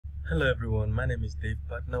Hello everyone, my name is Dave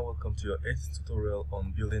Partner. Welcome to your 8th tutorial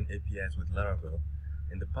on building APIs with Laravel.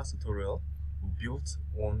 In the past tutorial, we built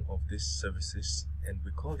one of these services and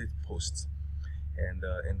we called it post. And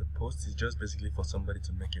the post is just basically for somebody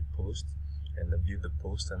to make a post and view the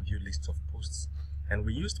post and view lists of posts. And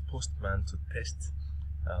we used Postman to test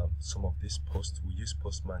some of these posts. We used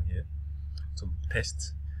Postman here to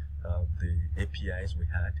test the APIs we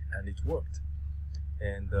had, and it worked.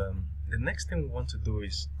 And the next thing we want to do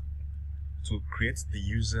is to create the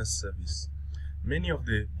user service. Many of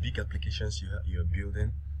the big applications you're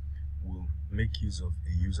building will make use of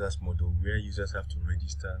a users model where users have to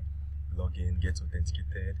register, log in, get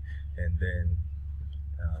authenticated, and then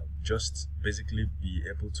just basically be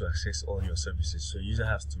able to access all your services. So user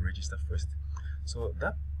has to register first. So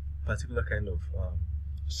that particular kind of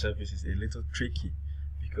service is a little tricky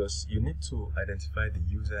because you need to identify the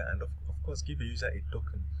user and of course give a user a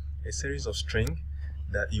token, a series of string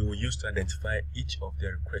that you will use to identify each of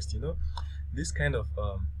their requests. You know, this kind of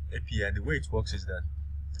API, the way it works is that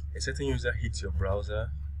a certain user hits your browser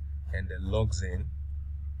and then logs in.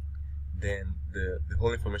 Then the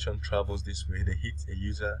whole information travels this way. They hit a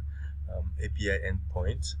user API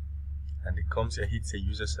endpoint, and it comes here, hits a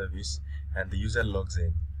user service, and the user logs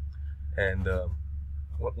in. And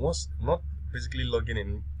once not basically logging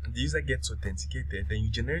in, the user gets authenticated. Then you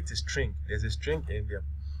generate a string. There's a string in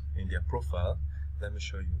their profile. Let me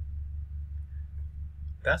show you.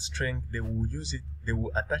 That string, they will use it, they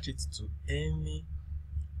will attach it to any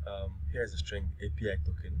here's the string, API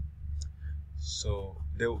token. So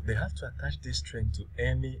they have to attach this string to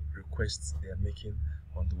any requests they are making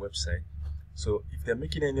on the website. So if they're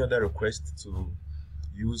making any other request to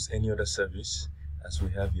use any other service, as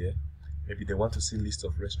we have here, maybe they want to see list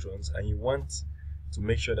of restaurants, and you want to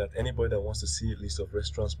make sure that anybody that wants to see a list of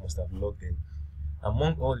restaurants must have logged in.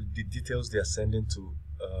 Among all the details they are sending to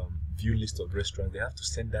view list of restaurants, they have to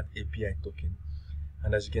send that API token.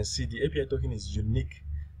 And as you can see, the API token is unique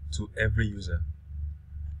to every user.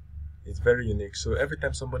 It's very unique. So every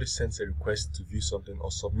time somebody sends a request to view something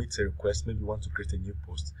or submits a request, maybe want to create a new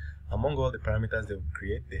post, among all the parameters they will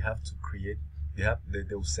create, they have to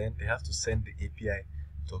send the API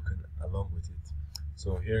token along with it.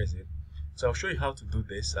 So here is it. So I'll show you how to do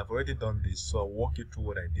this. I've already done this, so I'll walk you through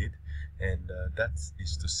what I did, and that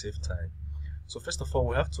is to save time. So first of all,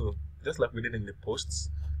 we have to, just like we did in the posts,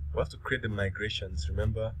 we have to create the migrations.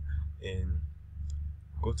 Remember,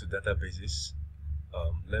 go to databases.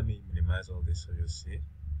 Let me minimize all this so you'll see.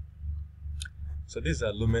 So this is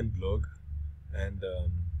our Lumen blog, and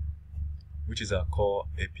which is our core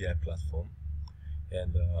API platform.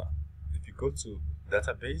 And if you go to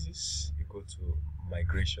databases, you go to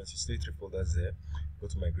migrations, you see 3 folders there. Go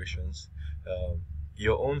to migrations.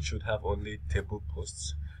 Your own should have only table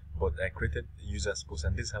posts, but I created users post,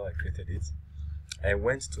 and this is how I created it. I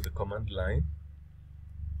went to the command line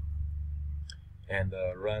and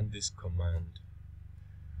ran this command: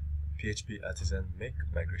 php artisan make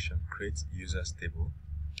migration create users table.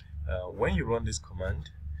 When you run this command,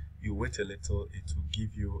 you wait a little, it will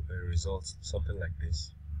give you a result, something like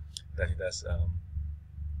this, that it has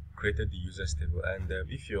created the users table. And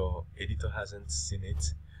if your editor hasn't seen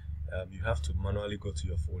it, you have to manually go to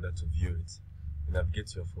your folder to view it. You navigate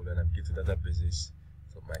to your folder, navigate to databases,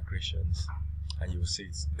 to migrations, and you will see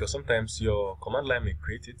it. Because sometimes your command line may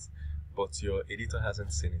create it, but your editor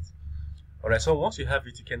hasn't seen it. Alright, so once you have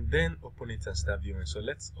it, you can then open it and start viewing. So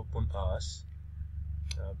let's open ours,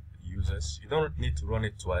 users. You don't need to run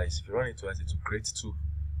it twice. If you run it twice, it will create 2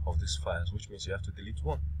 of these files, which means you have to delete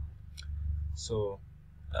 1. So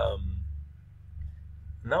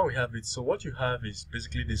now we have it. So what you have is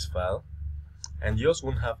basically this file, and yours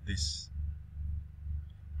won't have this.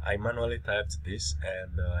 I manually typed this,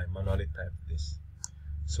 and I manually typed this.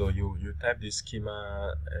 So you type this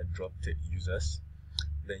schema drop users,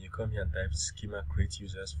 then you come here and type schema create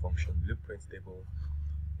users function blueprint table,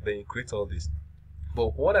 then you create all this.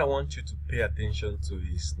 But what I want you to pay attention to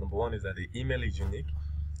is, number 1 is that the email is unique.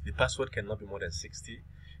 The password cannot be more than 60,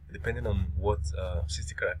 depending on what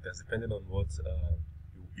 60 characters, depending on what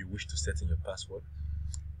you wish to set in your password.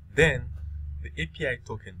 Then the API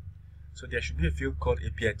token. So there should be a field called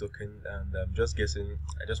API token, and I'm just guessing,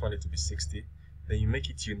 I just want it to be 60. Then you make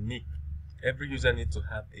it unique. Every user needs to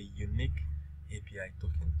have a unique API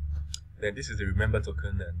token. Then this is the remember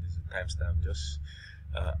token, and this is the timestamp.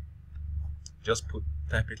 Just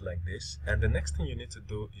type it like this. And the next thing you need to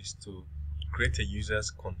do is to create a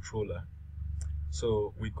user's controller.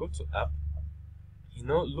 So we go to app. You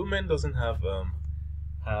know, Lumen doesn't have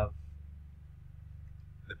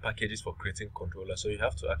the packages for creating controller, so you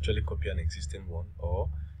have to actually copy an existing one, or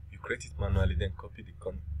you create it manually, then copy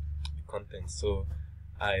So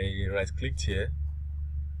I right-clicked here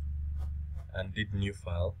and did new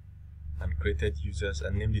file and created users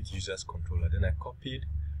and named it users controller. Then I copied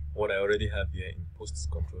what I already have here in posts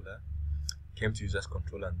controller, came to users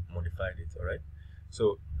controller and modified it. All right.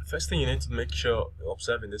 So the first thing you need to make sure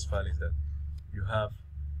observe in this file is that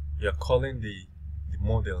you're calling the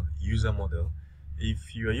model user model.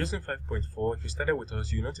 If you are using 5.4, if you started with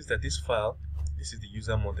us, you notice that this file, this is the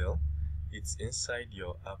user model. It's inside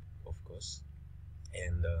your app, of course,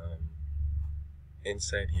 and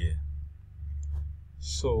inside here.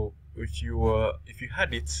 So if you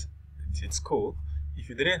had it, it's cool. If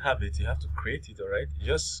you didn't have it, you have to create it. All right, you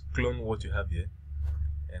just clone what you have here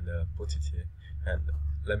and put it here. And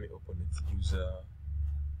let me open it. User.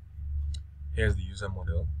 Here's the user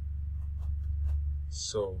model.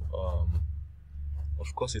 So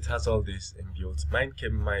of course it has all this inbuilt.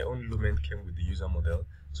 My own Lumen came with the user model.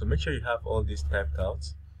 So make sure you have all this typed out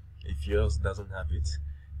if yours doesn't have it.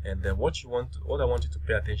 And then what I want you to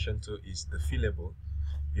pay attention to is the fillable.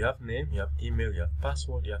 You have name, you have email, you have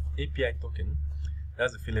password, you have API token.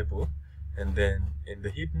 That's the fillable. And then in the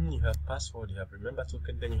hidden, you have password, you have remember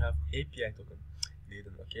token, then you have API token.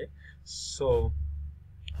 Hidden, okay? So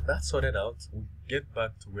that's sorted out. We'll get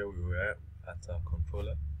back to where we were at our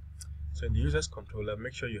controller. So in the users controller,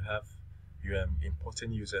 make sure you are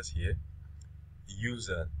importing users here.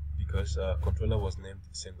 User, because controller was named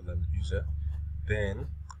singular user. Then,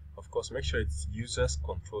 of course, make sure it's users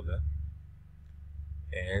controller.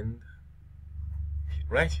 And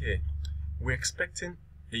right here, we're expecting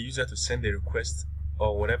the user to send a request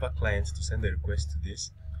or whatever client to send a request to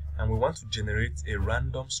this, and we want to generate a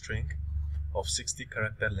random string of 60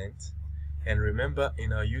 character length. And remember,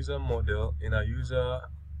 in our user model,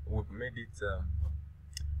 we've made it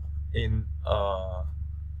in our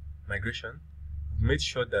migration, we've made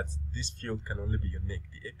sure that this field can only be unique.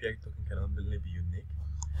 The API token can only be unique.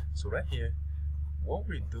 So right here, what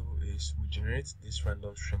we do is we generate this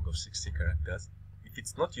random string of 60 characters. If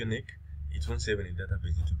it's not unique, it won't save any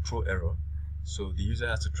database. It will throw error. So the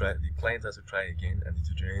client has to try again, and it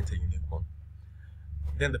will generate a unique one.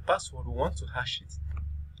 Then the password, we want to hash it.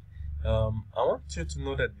 I want you to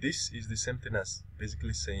know that this is the same thing as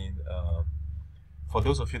basically saying, for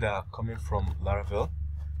those of you that are coming from Laravel,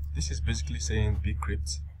 this is basically saying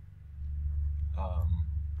bcrypt.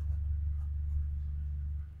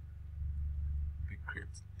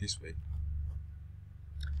 Bcrypt this way.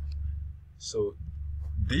 So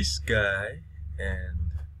this guy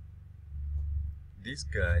and this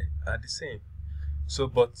guy are the same. So,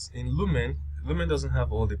 but in Lumen doesn't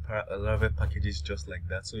have all the Laravel packages just like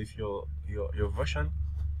that. So if your version,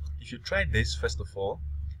 if you try this first of all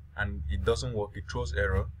and it doesn't work, it throws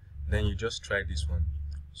error, then you just try this one.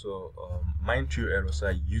 So mine threw error, so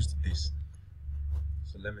I used this.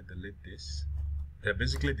 So let me delete this. They're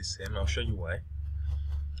basically the same. I'll show you why.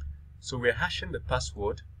 So we're hashing the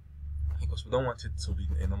password because we don't want it to be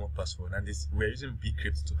a normal password, and we're using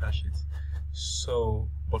bcrypt to hash it. So,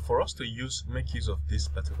 but for us to make use of this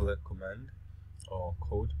particular command or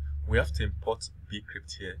code, we have to import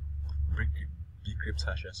bcrypt here, bcrypt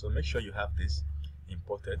hasher. So make sure you have this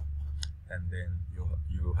imported, and then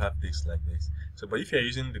you have this like this. So, but if you're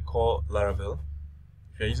using the core Laravel,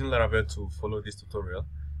 if you're using Laravel to follow this tutorial,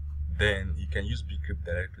 then you can use bcrypt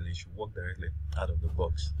directly. It should work directly out of the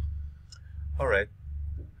box. All right.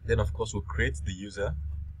 Then of course we'll create the user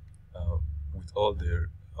with all the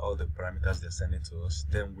parameters they're sending to us.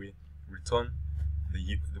 Then we return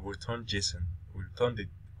return JSON. We return the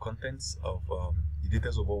contents of the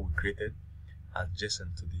details of what we created as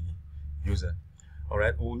JSON to the user. All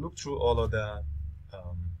right, we'll look through all other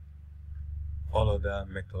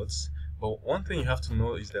methods. But one thing you have to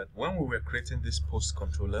know is that when we were creating this post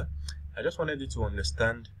controller, I just wanted you to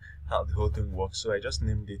understand how the whole thing works. So I just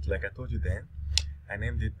named it, like I told you then, I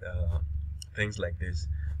named it things like this.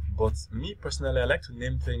 But me personally, I like to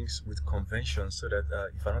name things with convention so that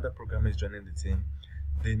if another programmer is joining the team,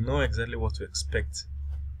 they know exactly what to expect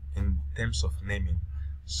in terms of naming.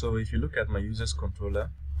 So if you look at my users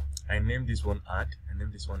controller, I named this one add, I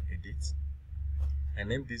named this one edit, I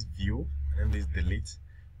named this view, I named this delete.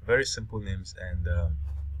 Very simple names, and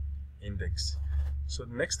index. So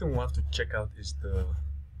the next thing we'll have to check out is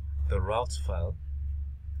the routes file.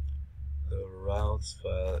 The routes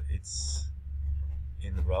file, it's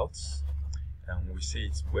in routes, and we see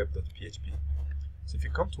it's web.php. So if you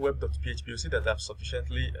come to web.php, you'll see that I've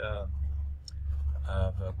sufficiently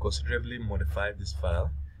considerably modified this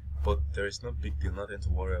file, but there is no big deal, nothing to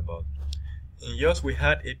worry about. In yours, we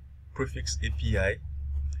had a prefix API,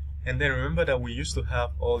 and then remember that we used to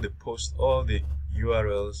have all the posts, all the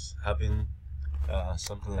URLs having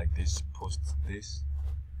something like this, post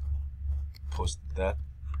that.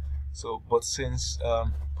 So but since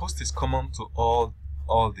post is common to all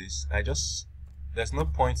this, there's no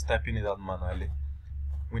point typing it out manually.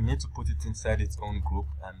 We need to put it inside its own group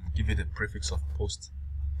and give it a prefix of post.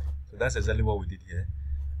 So that's exactly what we did here.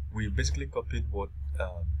 We basically copied what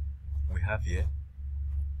we have here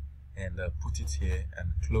and put it here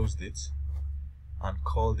and closed it and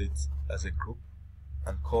called it as a group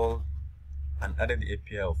and added the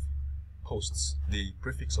API of posts, the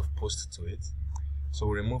prefix of post to it. So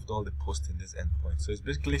we removed all the posts in this endpoint. So it's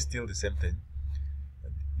basically still the same thing.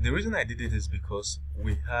 The reason I did it is because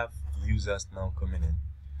we have users now coming in.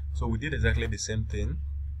 So we did exactly the same thing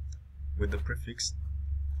with the prefix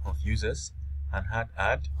of users and had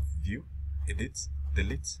add, view, edit,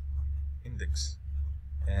 delete, index,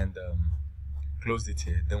 and closed it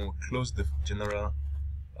here. Then we'll close the general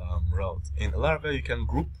route. In Laravel, you can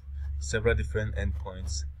group several different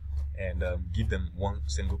endpoints and give them one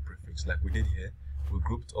single prefix, like we did here. We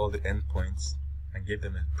grouped all the endpoints and gave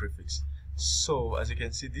them a prefix. So as you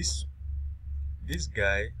can see, this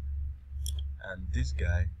guy and this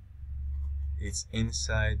guy is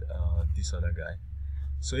inside this other guy.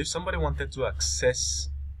 So if somebody wanted to access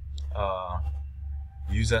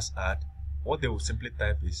users add, what they will simply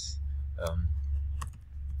type is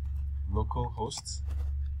localhost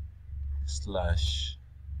 /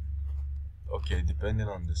 okay, depending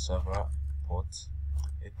on the server port,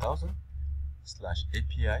 8000 /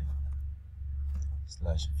 API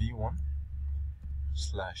 / v1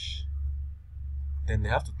 / then they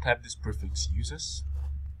have to type this prefix users,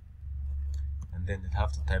 and then they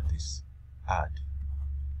have to type this add.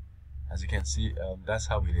 As you can see, that's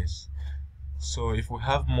how it is. So if we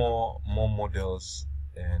have more models,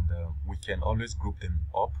 and we can always group them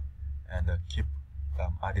up and keep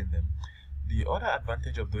adding them. The other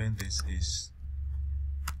advantage of doing this is,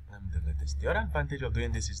 let me delete this. The other advantage of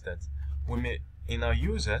doing this is that we may, in our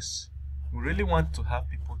users, we really want to have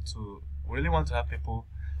people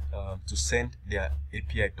to send their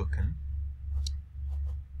API token,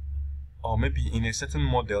 or maybe in a certain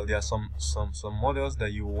model there are some models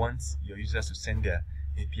that you want your users to send their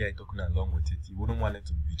API token along with it. You wouldn't want it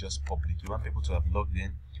to be just public. You want people to have logged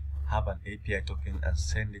in, have an API token, and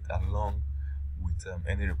send it along with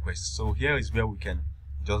any request. So here is where we can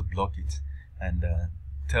just block it and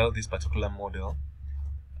tell this particular model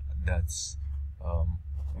that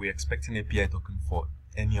we're expecting API token for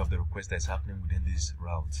any of the requests that's happening within this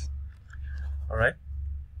route. Alright,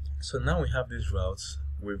 so now we have these routes.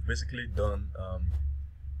 We've basically done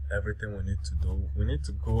everything we need to do. We need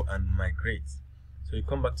to go and migrate. So you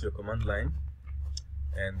come back to your command line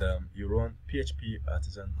and you run php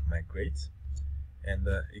artisan migrate, and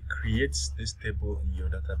it creates this table in your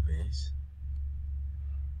database.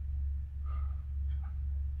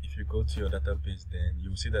 If you go to your database, then you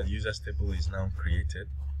will see that users table is now created,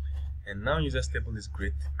 and now users table is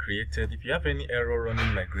created. If you have any error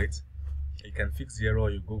running migrate, you can fix the error,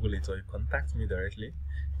 you Google it, or you contact me directly.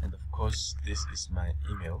 And of course, this is my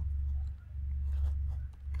email.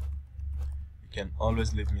 You can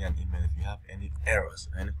always leave me an email if you have any errors,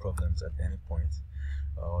 any problems at any point,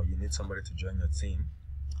 or you need somebody to join your team.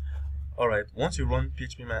 Alright, once you run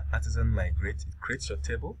php artisan migrate, it creates your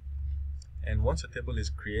table. And once your table is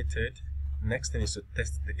created, next thing is to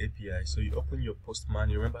test the API. So you open your Postman.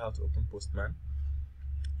 You remember how to open Postman?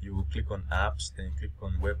 You will click on apps, then you click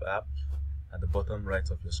on web app at the bottom right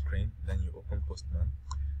of your screen, then you open Postman.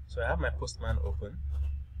 So I have my Postman open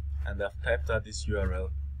and I've typed out this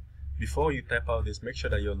URL. Before you type out this, make sure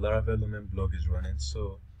that your Laravel Lumen blog is running.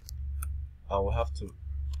 So I will have to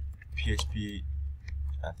php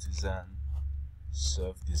artisan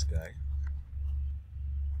serve this guy.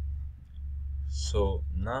 So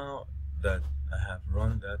now that I have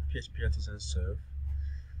run that php artisan serve,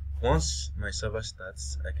 once my server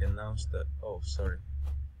starts, I can now start. Oh, sorry,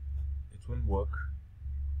 it won't work.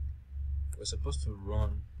 We're supposed to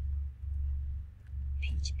run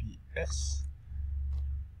phps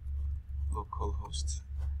localhost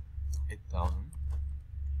 8000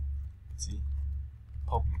 t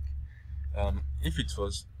public. If it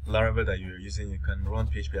was Laravel that you're using, you can run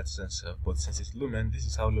php artisan serve, but since it's Lumen, this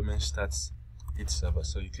is how Lumen starts its server.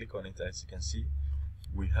 So you click on it, as you can see,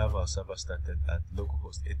 we have our server started at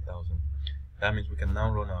localhost 8000. That means we can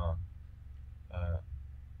now run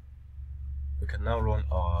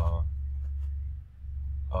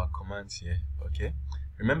our commands here. Okay,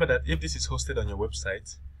 remember that if this is hosted on your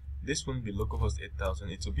website, this won't be localhost 8000,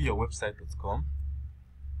 it will be your website.com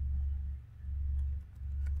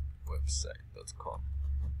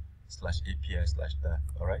 /API/that.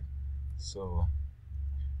 Alright, so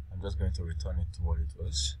I'm just going to return it to what it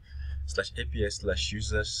was.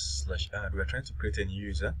 /API/users/add. We're trying to create a new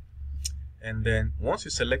user. And then once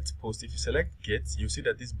you select post, if you select get, you see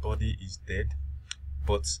that this body is dead.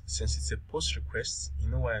 But since it's a post request, you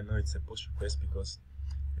know why I know it's a post request? Because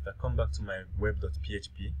if I come back to my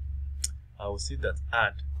web.php, I will see that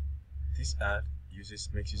this add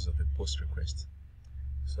makes use of a post request.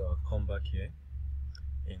 So I'll come back here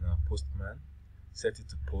in our postman, set it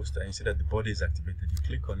to post, and you see that the body is activated. You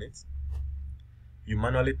click on it, you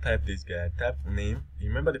manually type this guy, type name. You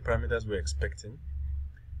remember the parameters we're expecting?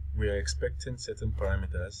 We are expecting certain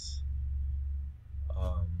parameters.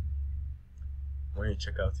 When you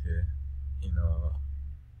check out here in our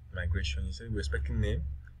migration, you say we're expecting name,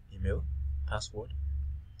 email, password,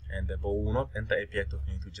 and but we will not enter API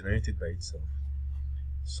token to generate it by itself.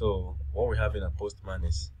 So what we have in our postman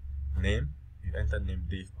is name, you enter name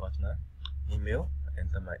Dave partner, email, I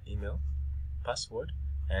enter my email, password,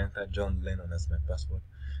 I enter John Lennon as my password.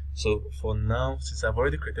 So for now, since I've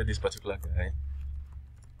already created this particular guy,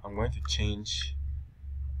 I'm going to change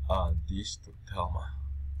this to Thelma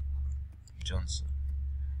Johnson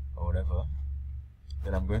or whatever.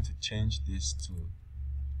 Then I'm going to change this to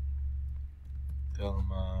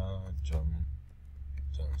Thelma Johnson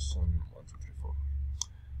 1, 2, 3, 4,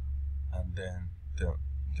 and then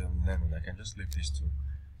John Lennon. I can just leave these two.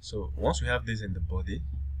 So once we have this in the body,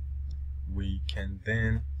 we can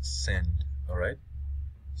then send. All right.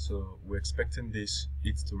 So we're expecting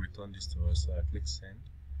it to return this to us. So I click send.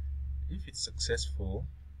 If it's successful,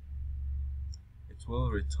 it will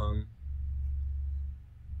return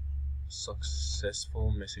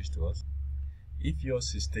successful message to us. If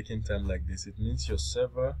yours is taking time like this, it means your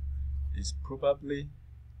server is probably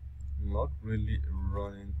not really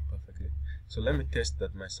running perfectly. So let me test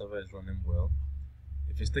that my server is running well.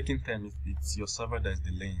 If it's taking time, it's your server that's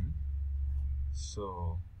delaying.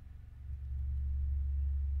 So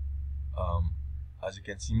as you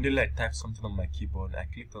can see, immediately I typed something on my keyboard, I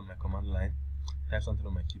clicked on my command line, typed something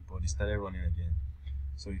on my keyboard, it started running again.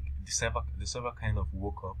 So the server kind of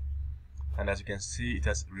woke up, and as you can see, it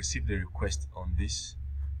has received a request on this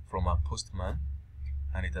from our postman,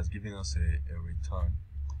 and it has given us a return.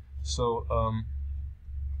 So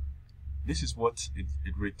this is what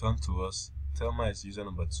it returned to us. Thelma is user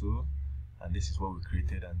number 2, and this is what we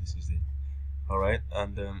created, and this is it. Alright,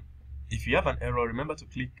 and if you have an error, remember to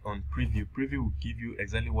click on preview. Preview will give you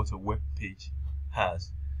exactly what a web page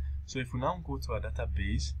has. So if we now go to our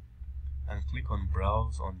database and click on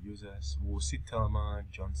browse on users, we'll see Thelma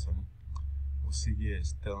Johnson. We'll see here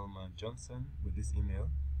is Thelma Johnson with this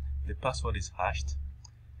email. The password is hashed,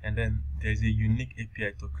 and then there's a unique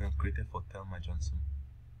API token created for Thelma Johnson.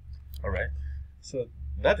 Alright, so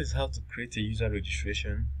that is how to create a user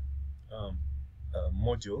registration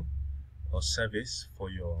module or service for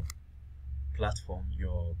your platform,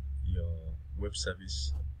 your web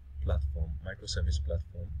service platform, microservice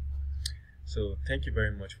platform. So thank you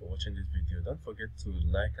very much for watching this video. Don't forget to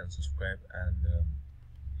like and subscribe, and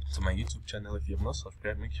to my YouTube channel. If you have not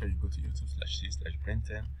subscribed, make sure you go to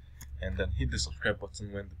youtube.com/c/braintime and then hit the subscribe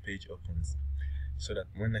button when the page opens, so that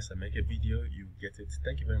when I make a video, you get it.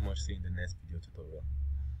 Thank you very much. See you in the next video tutorial.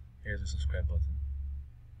 Here's the subscribe button.